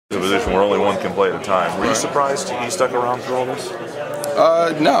The position where only one can play at a time. Were you surprised he stuck around through all this?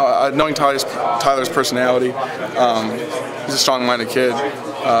 No, knowing Tyler's personality, he's a strong-minded kid,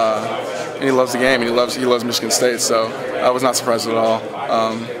 and he loves the game, and he loves Michigan State. So I was not surprised at all.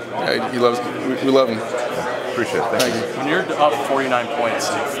 We love him. Appreciate it. Thank you. When you're up 49 points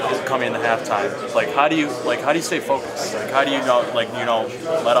coming into halftime, like how do you stay focused? Like how do you not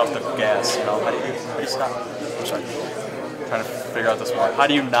let off the gas? How do you stop? I'm sorry. Trying to figure out this one. How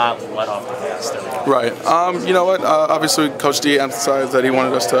do you not let off the gas? Right. You know what? Obviously, Coach D emphasized that he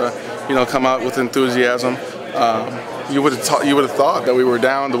wanted us to, come out with enthusiasm. You would have thought that we were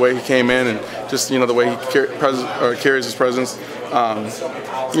down the way he came in and just the way he carries his presence.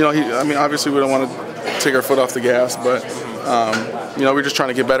 Obviously we don't want to take our foot off the gas, but we're just trying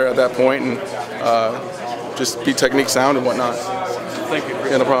to get better at that point and just be technique sound and whatnot. Thank you.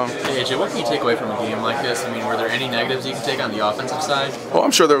 Yeah, no problem. Hey, AJ, what can you take away from a game like this? I mean, were there any negatives you can take on the offensive side? Well,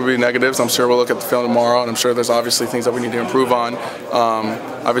 I'm sure there will be negatives. I'm sure we'll look at the film tomorrow, and I'm sure there's obviously things that we need to improve on.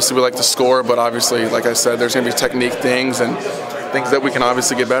 Obviously, we like to score, but obviously, like I said, there's going to be technique things and things that we can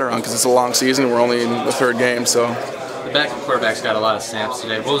obviously get better on because it's a long season. We're only in the third game, so. The backup quarterbacks got a lot of snaps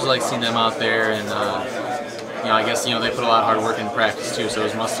today. What was it like seeing them out there? And I guess they put a lot of hard work in practice too, so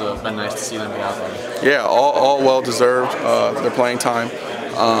it must have been nice to see them get out there. Yeah, all well deserved. Their playing time.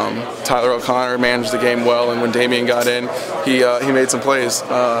 Tyler O'Connor managed the game well, and when Damian got in, he made some plays.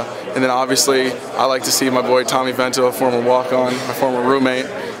 And then obviously, I like to see my boy Tommy Vento, a former walk-on, my former roommate.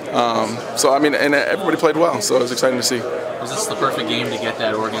 And everybody played well, so it was exciting to see. Was this the perfect game to get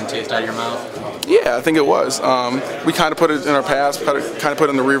that Oregon taste out of your mouth? Yeah, I think it was. We kind of put it in our past, kind of put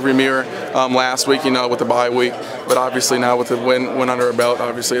it in the rearview mirror last week, with the bye week. But obviously now with the win under our belt,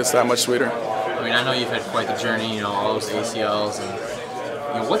 obviously it's that much sweeter. I mean, I know you've had quite the journey, all those ACLs,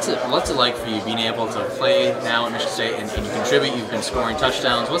 and what's it like for you being able to play now at Michigan State and you contribute? You've been scoring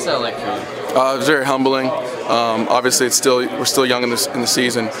touchdowns. What's that like for you? It's very humbling. Obviously, we're still young in the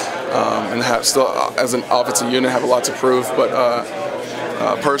season, and still as an offensive unit have a lot to prove. But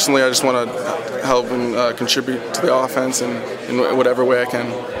personally, I just want to help and contribute to the offense in whatever way I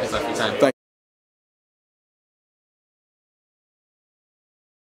can. Thanks for your time. Thank you.